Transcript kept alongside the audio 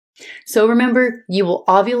So remember, you will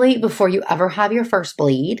ovulate before you ever have your first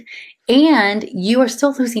bleed, and you are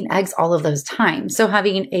still losing eggs all of those times. So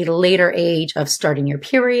having a later age of starting your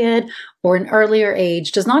period or an earlier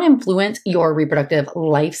age does not influence your reproductive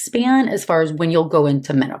lifespan as far as when you'll go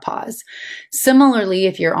into menopause. Similarly,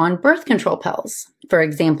 if you're on birth control pills, for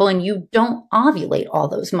example, and you don't ovulate all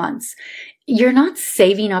those months, you're not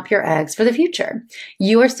saving up your eggs for the future.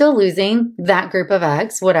 You are still losing that group of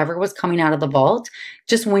eggs, whatever was coming out of the vault.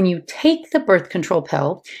 Just when you take the birth control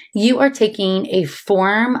pill, you are taking a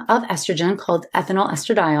form of estrogen called ethinyl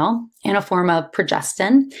estradiol and a form of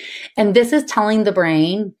progestin. And this is telling the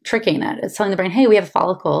brain, tricking it. It's telling the brain, hey, we have a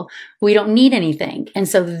follicle. We don't need anything. And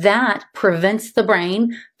so that prevents the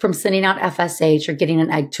brain from sending out FSH or getting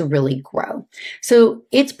an egg to really grow. So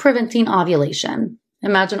it's preventing ovulation.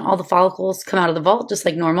 Imagine all the follicles come out of the vault just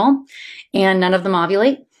like normal, and none of them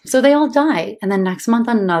ovulate. So they all die. And then next month,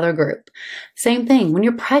 another group. Same thing. When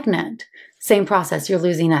you're pregnant, same process, you're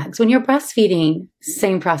losing eggs. When you're breastfeeding,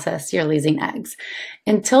 same process, you're losing eggs.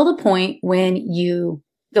 Until the point when you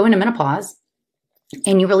go into menopause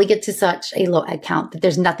and you really get to such a low egg count that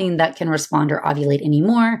there's nothing that can respond or ovulate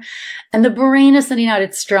anymore. And the brain is sending out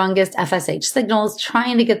its strongest FSH signals,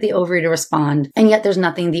 trying to get the ovary to respond. And yet there's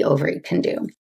nothing the ovary can do.